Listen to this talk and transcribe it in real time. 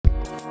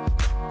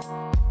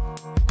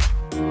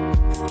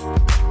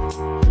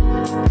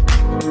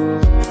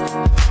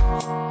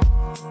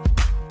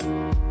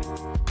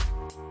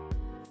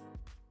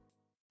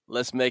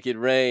Let's make it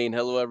rain.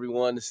 Hello,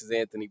 everyone. This is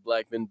Anthony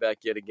Blackman back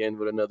yet again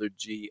with another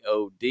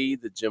GOD,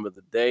 the Gem of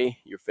the Day,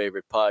 your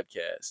favorite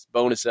podcast.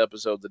 Bonus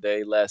episode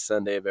today, last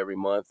Sunday of every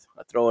month.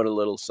 I throw in a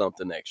little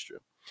something extra.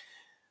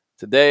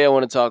 Today, I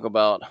want to talk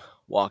about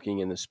walking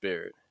in the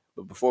Spirit.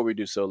 But before we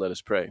do so, let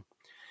us pray.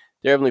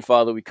 Dear Heavenly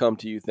Father, we come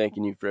to you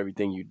thanking you for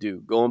everything you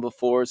do, going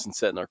before us and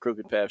setting our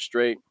crooked path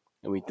straight.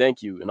 And we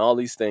thank you in all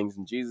these things.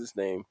 In Jesus'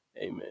 name,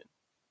 amen.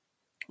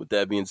 With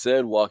that being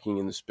said, walking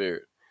in the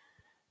Spirit.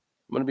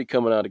 I'm going to be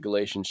coming out of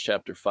Galatians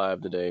chapter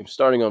 5 today,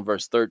 starting on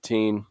verse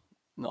 13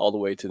 all the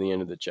way to the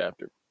end of the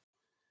chapter.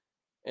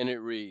 And it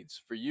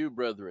reads, "For you,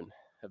 brethren,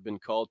 have been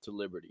called to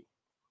liberty.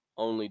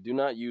 Only do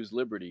not use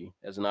liberty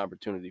as an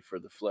opportunity for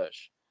the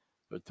flesh,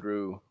 but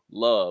through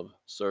love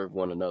serve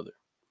one another."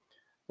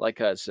 Like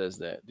how it says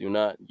that, do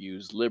not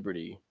use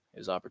liberty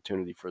as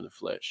opportunity for the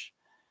flesh.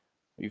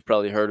 You've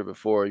probably heard it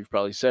before. You've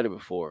probably said it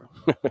before.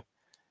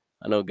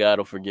 I know God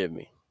will forgive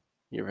me.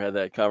 You ever had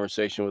that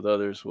conversation with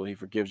others? Well, he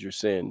forgives your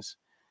sins.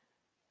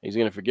 He's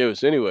going to forgive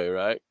us anyway,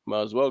 right?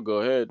 Might as well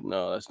go ahead.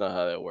 No, that's not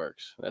how that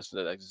works. That's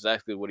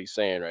exactly what he's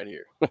saying right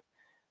here.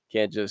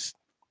 Can't just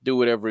do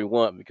whatever we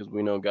want because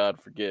we know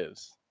God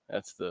forgives.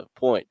 That's the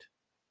point,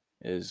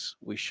 is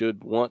we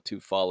should want to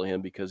follow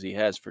him because he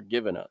has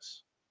forgiven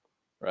us,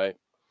 right?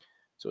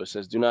 So it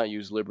says, do not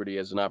use liberty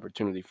as an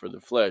opportunity for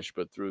the flesh,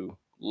 but through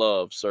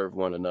love serve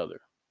one another.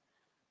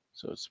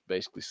 So it's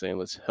basically saying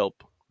let's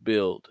help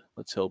build,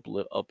 let's help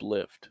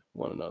uplift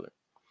one another.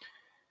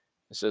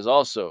 It says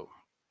also,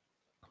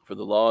 for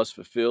the law is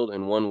fulfilled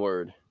in one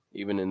word,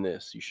 even in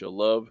this, you shall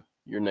love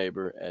your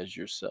neighbor as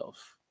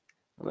yourself.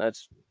 And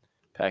that's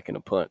packing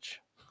a punch,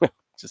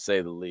 to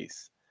say the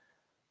least.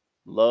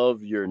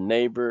 Love your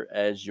neighbor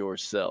as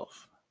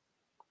yourself.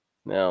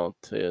 Now,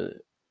 to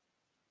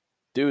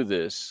do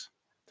this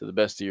to the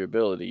best of your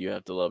ability, you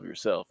have to love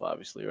yourself,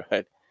 obviously,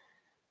 right?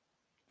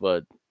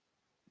 But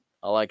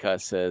I like how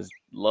it says,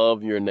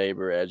 love your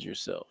neighbor as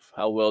yourself.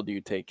 How well do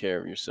you take care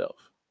of yourself?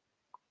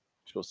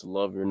 You're supposed to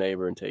love your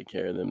neighbor and take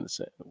care of them the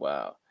same.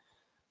 Wow,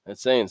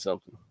 that's saying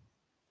something.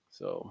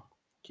 So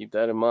keep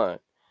that in mind.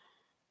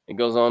 It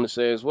goes on to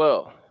say as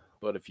well,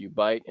 but if you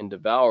bite and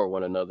devour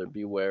one another,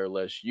 beware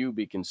lest you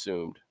be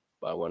consumed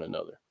by one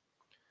another.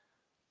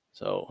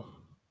 So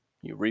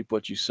you reap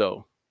what you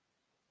sow.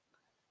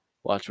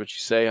 Watch what you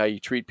say, how you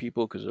treat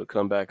people, because it'll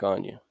come back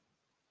on you.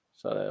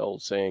 So that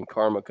old saying,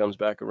 karma comes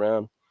back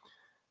around.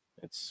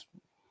 It's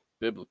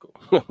biblical.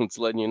 It's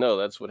letting you know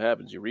that's what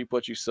happens. You reap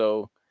what you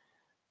sow.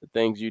 The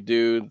things you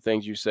do, the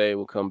things you say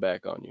will come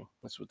back on you.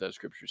 That's what that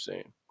scripture is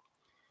saying.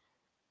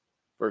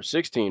 Verse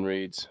 16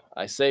 reads,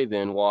 I say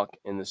then, walk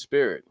in the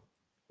Spirit,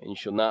 and you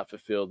shall not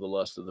fulfill the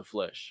lust of the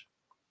flesh.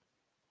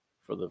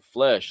 For the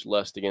flesh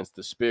lusts against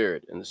the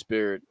Spirit, and the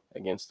Spirit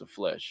against the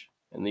flesh.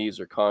 And these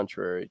are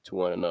contrary to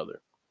one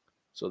another,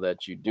 so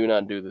that you do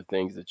not do the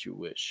things that you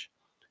wish.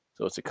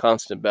 So it's a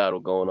constant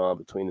battle going on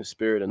between the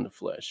Spirit and the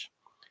flesh.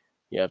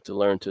 You have to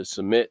learn to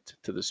submit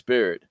to the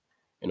Spirit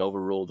and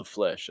overrule the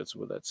flesh. That's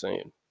what that's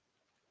saying.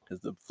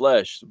 Because the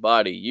flesh, the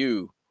body,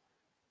 you,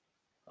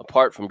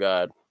 apart from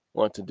God,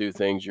 want to do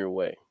things your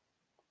way.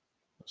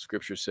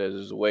 Scripture says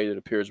there's a way that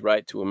appears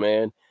right to a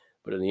man,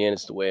 but in the end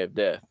it's the way of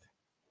death.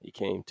 He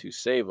came to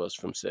save us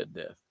from said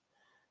death.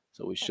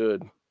 So we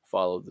should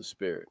follow the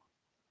Spirit.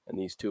 And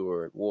these two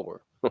are at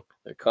war.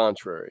 They're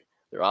contrary.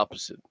 They're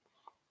opposite.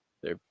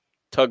 They're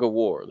tug of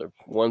war.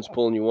 One's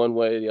pulling you one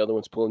way, the other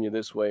one's pulling you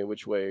this way.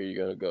 Which way are you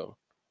going to go?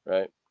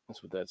 Right?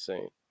 That's what that's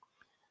saying.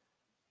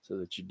 So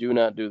that you do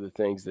not do the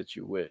things that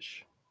you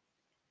wish.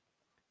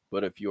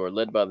 But if you are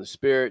led by the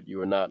Spirit,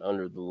 you are not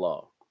under the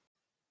law.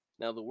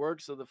 Now the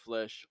works of the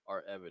flesh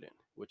are evident,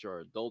 which are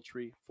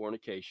adultery,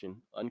 fornication,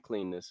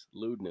 uncleanness,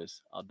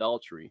 lewdness,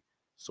 adultery,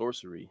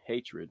 sorcery,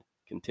 hatred,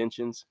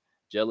 contentions,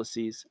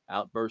 jealousies,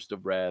 outbursts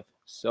of wrath,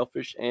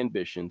 selfish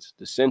ambitions,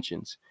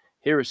 dissensions,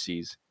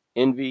 heresies,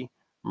 envy,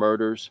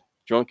 murders,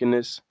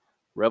 drunkenness,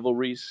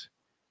 revelries,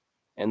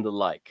 and the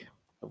like,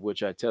 of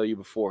which I tell you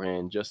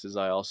beforehand, just as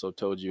I also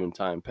told you in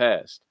time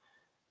past,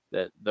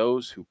 that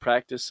those who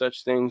practice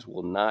such things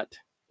will not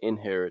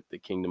inherit the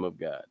kingdom of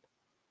God.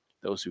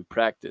 Those who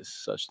practice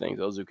such things,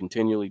 those who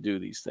continually do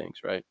these things,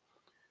 right?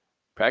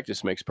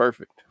 Practice makes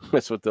perfect.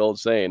 That's what the old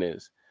saying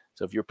is.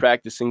 So if you're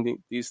practicing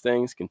these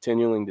things,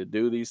 continuing to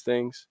do these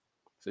things,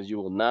 it says you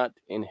will not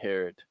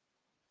inherit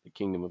the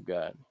kingdom of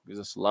God. It gives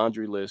us a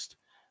laundry list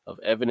of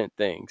evident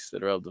things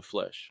that are of the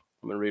flesh.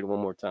 I'm going to read it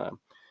one more time.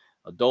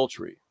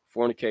 Adultery,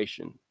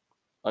 fornication,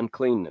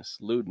 uncleanness,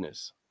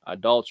 lewdness,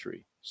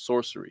 idolatry,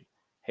 sorcery,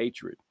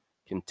 hatred,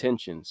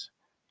 contentions,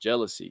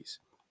 jealousies,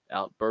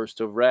 outburst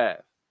of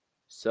wrath,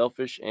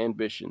 selfish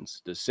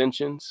ambitions,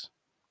 dissensions,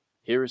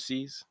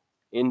 heresies,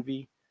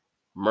 envy,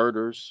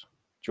 murders,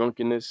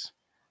 drunkenness,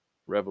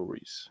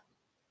 revelries.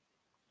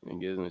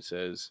 And again it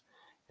says,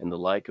 and the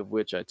like of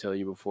which I tell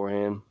you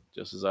beforehand,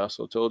 just as I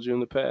also told you in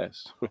the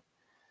past,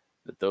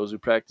 that those who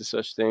practice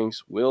such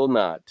things will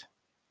not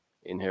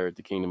inherit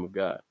the kingdom of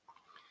God.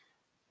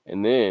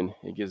 And then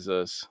it gives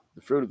us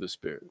the fruit of the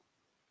Spirit.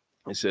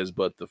 It says,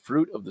 but the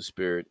fruit of the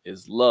Spirit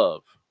is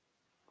love.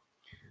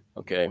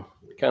 Okay,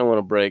 kind of want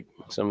to break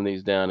some of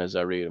these down as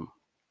I read them.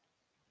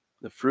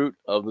 The fruit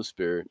of the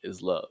Spirit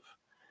is love.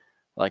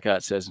 Like how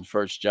it says in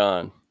First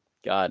John,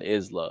 God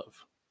is love,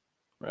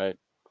 right?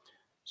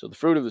 So the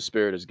fruit of the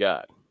Spirit is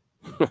God.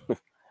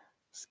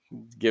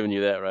 Giving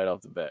you that right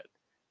off the bat.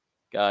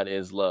 God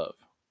is love.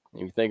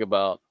 And if you think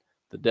about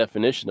the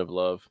definition of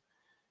love,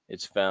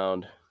 it's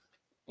found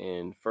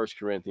in 1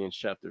 Corinthians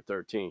chapter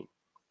 13.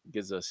 It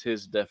gives us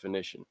his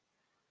definition.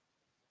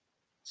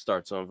 It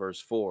starts on verse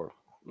 4,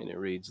 and it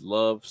reads,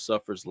 Love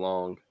suffers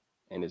long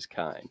and is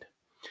kind.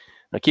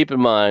 Now keep in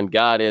mind,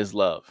 God is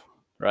love,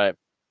 right?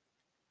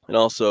 And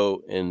also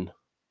in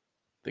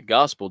the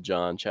Gospel,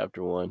 John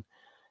chapter 1,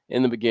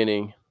 in the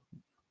beginning,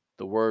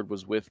 the Word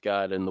was with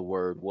God and the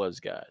Word was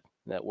God.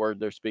 And that Word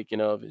they're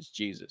speaking of is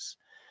Jesus.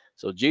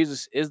 So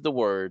Jesus is the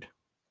Word.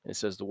 It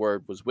says the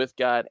Word was with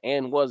God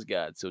and was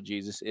God. So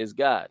Jesus is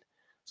God.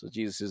 So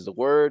Jesus is the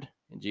Word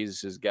and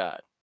Jesus is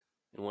God.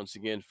 And once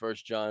again,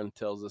 First John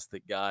tells us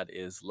that God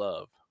is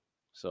love.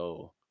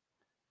 So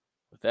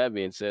with that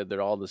being said,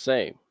 they're all the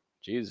same.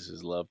 Jesus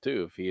is love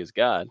too, if he is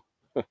God.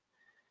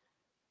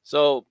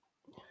 So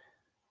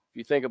if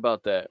you think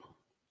about that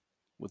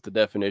with the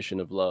definition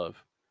of love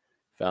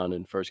found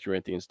in 1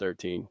 Corinthians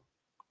 13,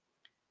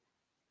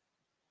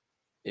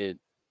 it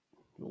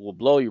will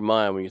blow your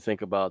mind when you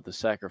think about the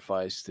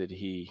sacrifice that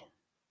he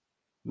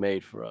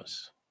made for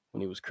us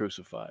when he was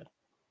crucified.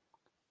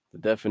 The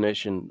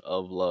definition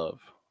of love.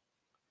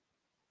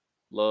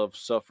 Love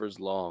suffers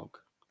long.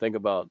 Think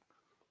about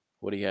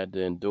what he had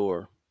to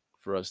endure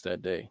for us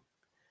that day.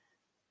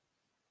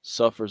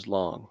 Suffers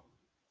long.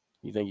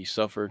 You think he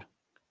suffered?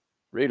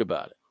 Read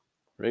about it.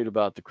 Read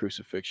about the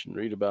crucifixion.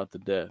 Read about the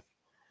death.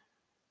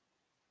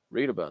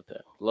 Read about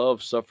that.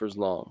 Love suffers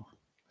long.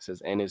 It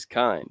says, and is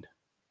kind.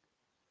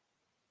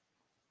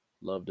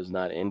 Love does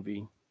not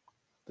envy,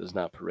 does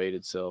not parade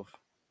itself,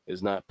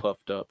 is not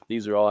puffed up.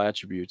 These are all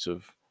attributes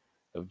of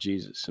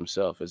Jesus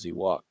himself as he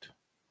walked,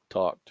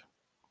 talked,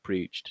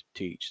 preached,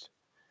 teached,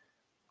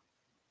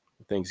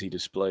 the things he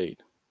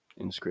displayed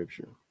in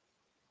Scripture.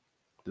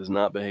 Does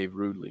not behave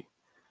rudely,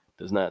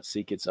 does not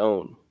seek its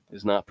own,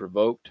 is not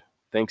provoked,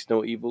 thinks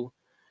no evil,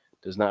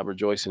 does not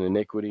rejoice in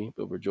iniquity,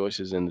 but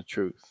rejoices in the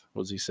truth.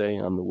 What does he say?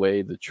 I'm the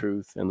way, the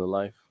truth, and the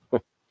life.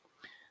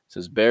 It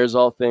says, bears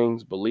all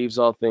things, believes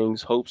all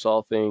things, hopes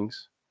all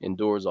things,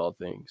 endures all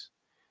things.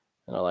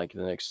 And I like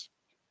the next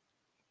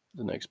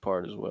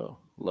part as well.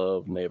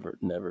 Love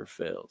never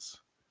fails.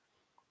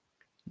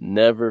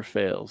 Never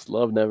fails.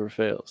 Love never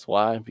fails.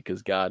 Why?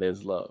 Because God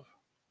is love.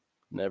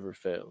 Never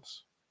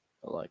fails.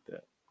 I like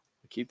that.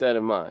 Keep that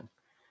in mind.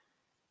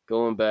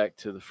 Going back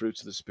to the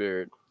fruits of the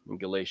Spirit in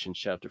Galatians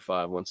chapter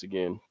 5, once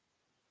again,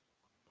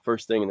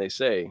 first thing they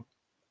say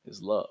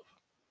is love.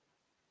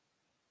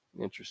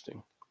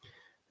 Interesting.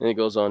 Then it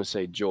goes on to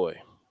say joy.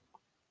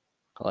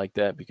 I like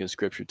that because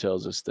Scripture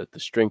tells us that the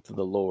strength of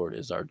the Lord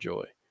is our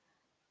joy.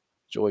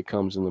 Joy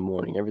comes in the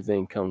morning.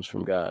 Everything comes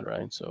from God,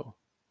 right? So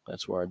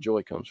that's where our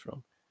joy comes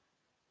from.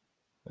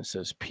 It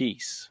says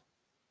peace.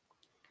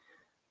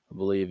 I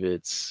believe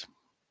it's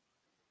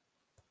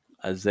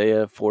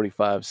Isaiah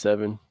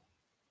 45:7.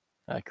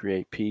 I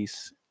create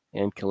peace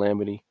and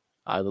calamity.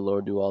 I, the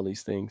Lord, do all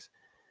these things.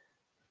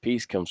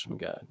 Peace comes from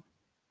God.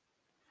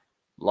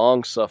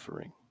 Long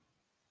suffering.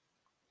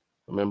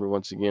 Remember,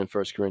 once again,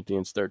 1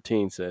 Corinthians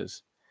 13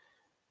 says,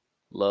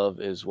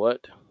 love is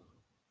what?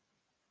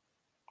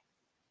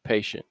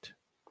 Patient.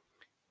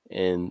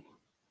 In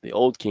the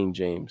Old King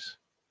James,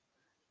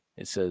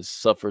 it says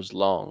suffers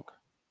long.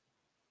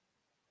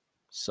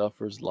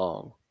 Suffers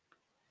long.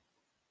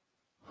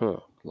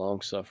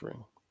 Long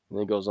suffering. And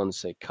then it goes on to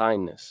say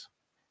kindness,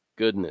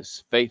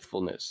 goodness,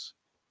 faithfulness,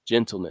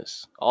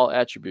 gentleness, all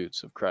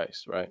attributes of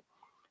Christ, right?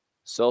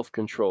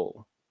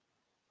 Self-control.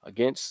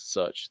 Against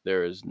such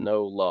there is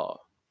no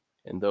law,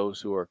 and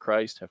those who are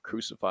Christ have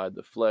crucified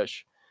the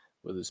flesh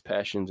with its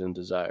passions and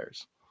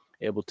desires.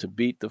 Able to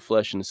beat the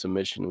flesh into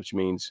submission, which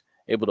means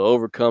able to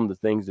overcome the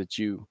things that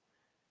you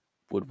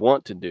would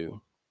want to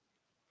do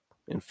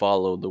and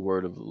follow the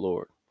word of the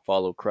Lord.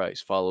 Follow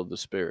Christ, follow the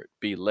Spirit,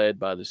 be led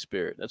by the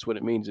Spirit. That's what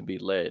it means to be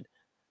led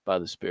by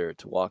the Spirit,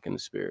 to walk in the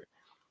Spirit.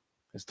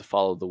 Is to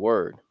follow the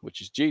word,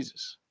 which is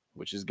Jesus,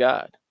 which is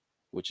God,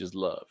 which is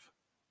love.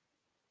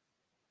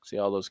 See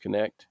how those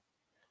connect?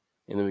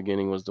 In the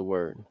beginning was the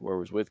Word. The Word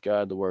was with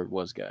God. The Word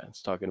was God.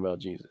 It's talking about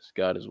Jesus.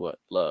 God is what?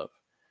 Love.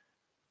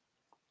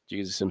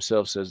 Jesus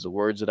himself says, the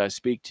words that I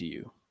speak to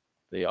you,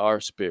 they are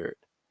spirit.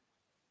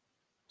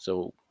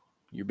 So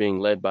you're being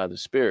led by the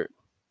Spirit,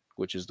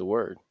 which is the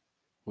Word,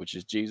 which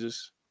is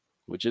Jesus,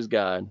 which is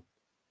God,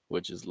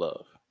 which is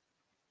love.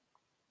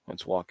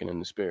 That's walking in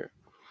the Spirit.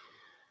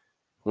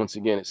 Once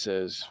again, it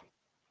says,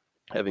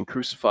 having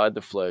crucified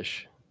the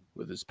flesh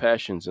with its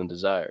passions and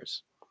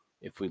desires.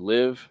 If we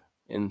live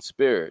in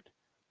spirit,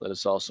 let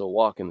us also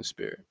walk in the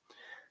Spirit.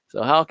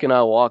 So how can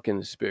I walk in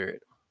the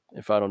Spirit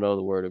if I don't know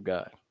the Word of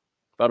God?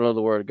 If I don't know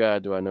the Word of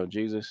God, do I know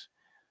Jesus?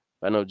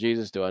 If I know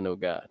Jesus, do I know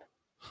God?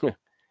 If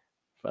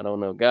I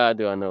don't know God,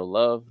 do I know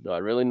love? Do I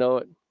really know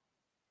it?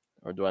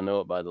 Or do I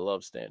know it by the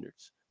love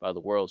standards by the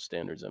world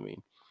standards, I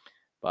mean,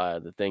 by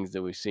the things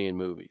that we see in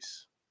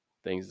movies,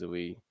 things that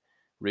we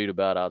read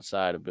about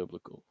outside of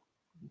biblical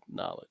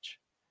knowledge.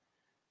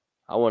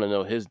 I want to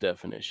know his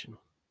definition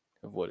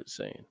of what it's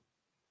saying,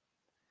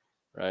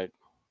 right?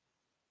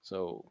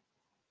 So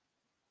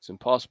it's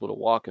impossible to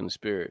walk in the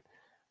Spirit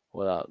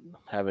without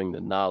having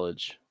the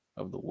knowledge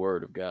of the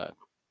Word of God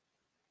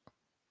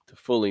to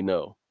fully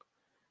know.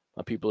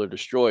 My people are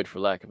destroyed for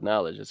lack of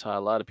knowledge. That's how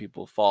a lot of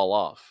people fall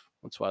off.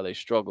 That's why they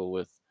struggle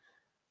with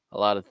a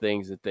lot of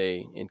things that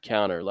they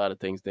encounter, a lot of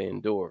things they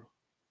endure.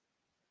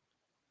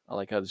 I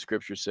like how the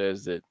scripture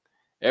says that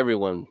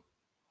everyone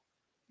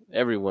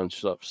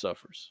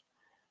suffers.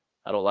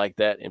 I don't like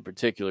that in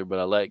particular, but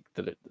I like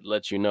that it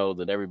lets you know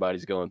that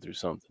everybody's going through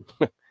something.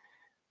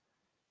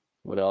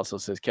 But it also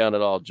says, count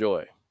it all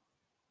joy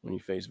when you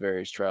face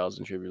various trials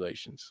and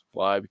tribulations.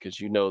 Why? Because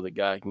you know that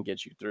God can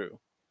get you through.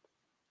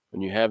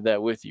 When you have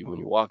that with you, when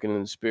you're walking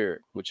in the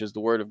Spirit, which is the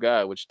Word of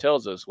God, which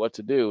tells us what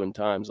to do in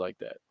times like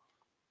that,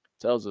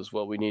 tells us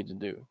what we need to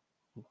do,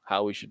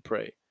 how we should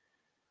pray.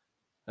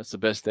 That's the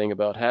best thing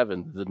about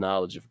having the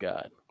knowledge of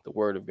God, the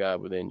Word of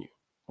God within you.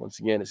 Once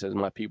again, it says,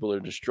 my people are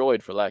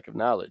destroyed for lack of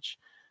knowledge.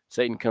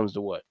 Satan comes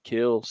to what?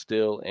 Kill,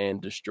 steal,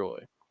 and destroy.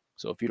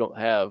 So if you don't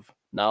have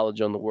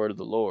knowledge on the Word of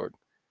the Lord,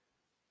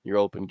 you're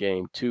open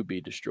game to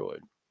be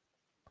destroyed.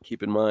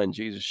 Keep in mind,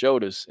 Jesus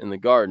showed us in the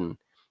garden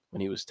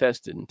when he was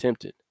tested and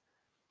tempted.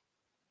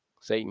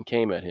 Satan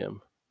came at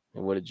him,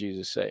 and what did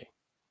Jesus say?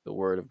 The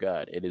Word of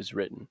God, it is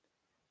written.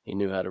 He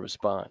knew how to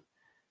respond.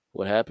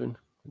 What happened?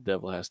 The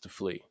devil has to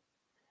flee.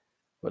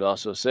 But it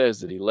also says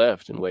that he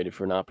left and waited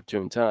for an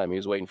opportune time. He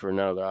was waiting for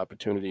another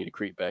opportunity to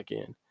creep back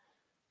in.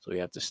 So we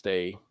have to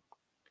stay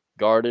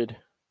guarded.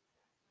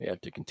 We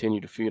have to continue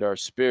to feed our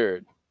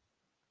spirit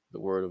the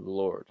word of the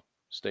Lord.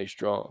 Stay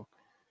strong.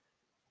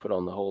 Put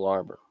on the whole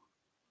armor.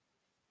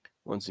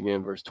 Once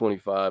again, verse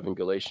 25 in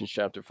Galatians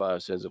chapter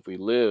 5 says, if we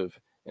live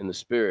in the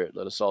Spirit,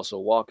 let us also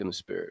walk in the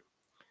Spirit.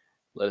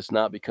 Let us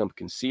not become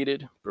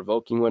conceited,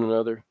 provoking one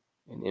another,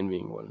 and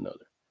envying one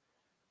another.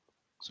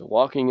 So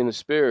walking in the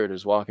Spirit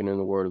is walking in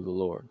the word of the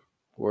Lord.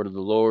 The word of the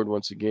Lord,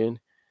 once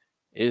again,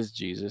 is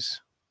Jesus.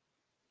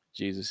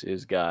 Jesus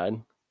is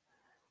God,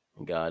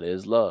 and God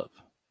is love.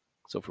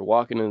 So if we're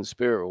walking in the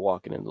Spirit, we're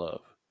walking in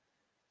love.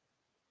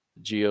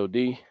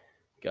 G-O-D,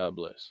 God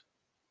bless.